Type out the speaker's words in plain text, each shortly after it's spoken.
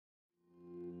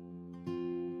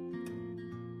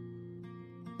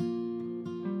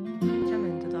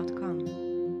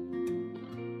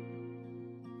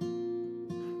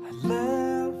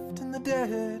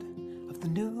red of the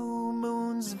new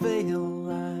moon's veil,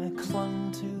 I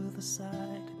clung to the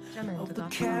side of the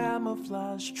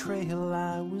camouflage trail.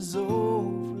 I was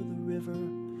over the river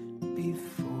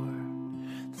before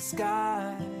the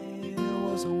sky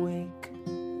was awake.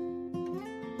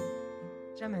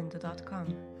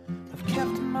 Jamendo.com. I've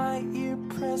kept my ear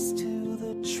pressed to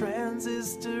the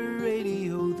transistor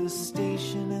radio. The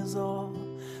station is all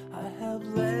I have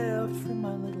left from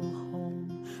my little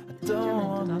home. I don't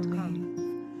want to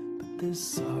leave, but this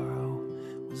sorrow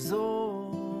was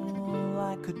all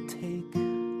I could take.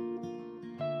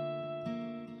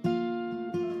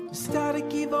 The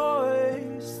staticky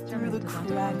voice through the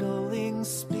crackling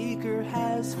speaker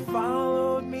has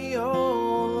followed me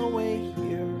all the way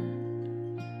here.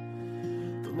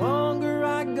 The longer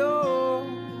I go,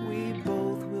 we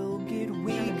both will get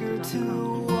weaker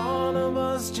till one of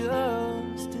us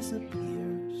just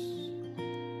disappears.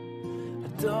 I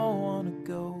don't want to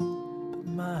go, but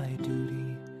my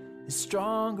duty is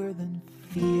stronger than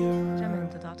fear.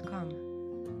 Jamendo.com.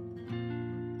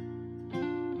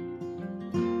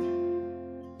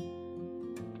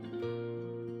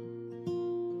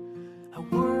 I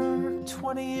worked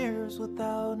 20 years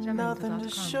without nothing to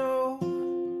show,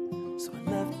 so I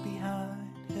left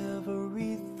behind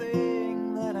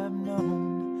everything that I've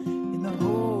known in the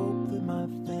hope that my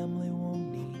family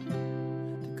won't need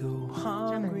to go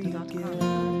hungry again.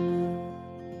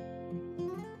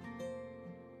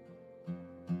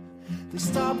 They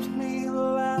stopped me the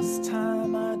last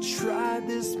time I tried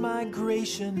this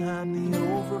migration. I'm the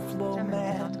overflow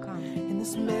man in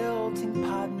this melting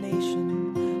pot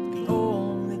nation. The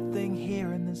only thing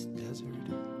here in this desert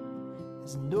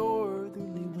is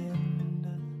northerly wind.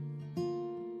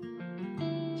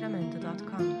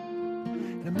 Jamendo.com.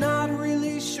 And I'm not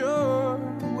really sure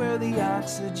where the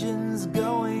oxygen's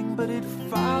going, but it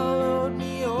followed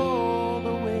me all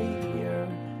the way here.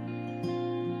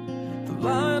 The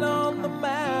line on the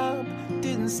map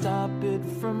didn't stop it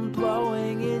from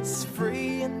blowing. It's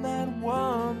free and that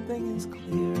one thing is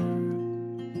clear.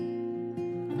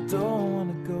 I don't want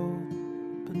to go,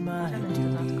 but my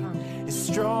duty is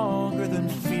stronger than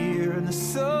fear. And the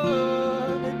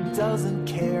sun, it doesn't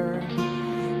care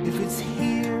if it's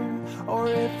here or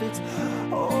if it's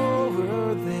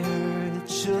over there. It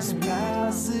just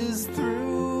passes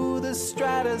through the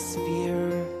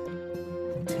stratosphere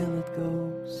until it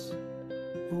goes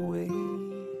away.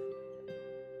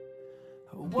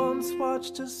 I once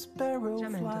watched a sparrow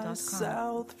fly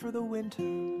south for the winter.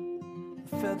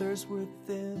 Her feathers were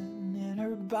thin and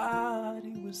her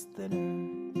body was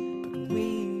thinner, but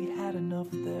we had enough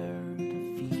there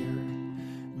to feed her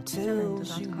until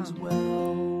she was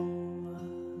well.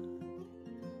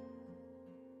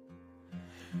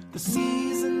 The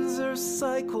seasons are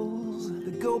cycles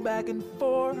that go back and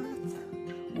forth.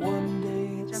 One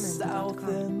day it's south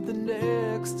and the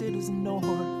next it is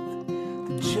north.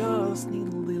 They just need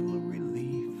a little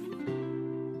relief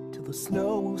till the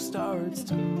snow starts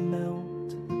to melt.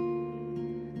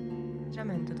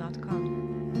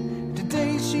 Jamendo.com.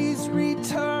 Today she's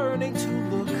returning to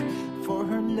look for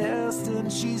her nest,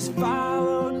 and she's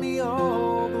followed me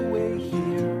all the way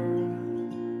here.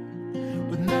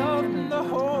 With nothing to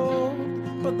hold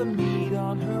but the meat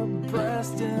on her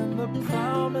breast and the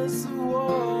promise of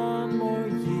one more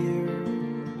year.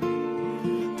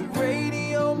 The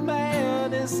radio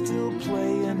man is still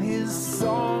playing his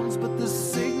songs, but the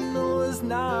signal is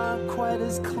not quite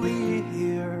as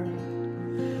clear.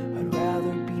 I'd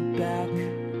rather be back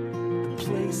the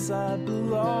place I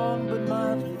belong, but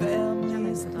my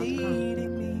family is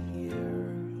needing me here.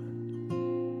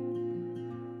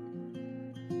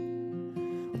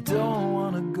 I don't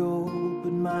want to go,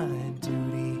 but my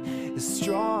duty is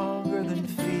stronger than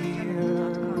fear.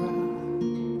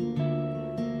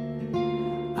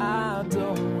 I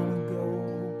don't want to go,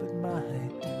 but my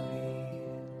duty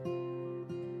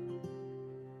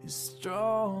is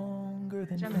stronger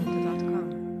than Jamendo.com.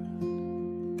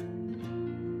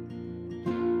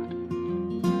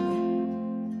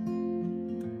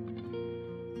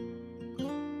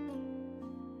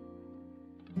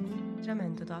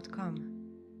 Jamendo.com.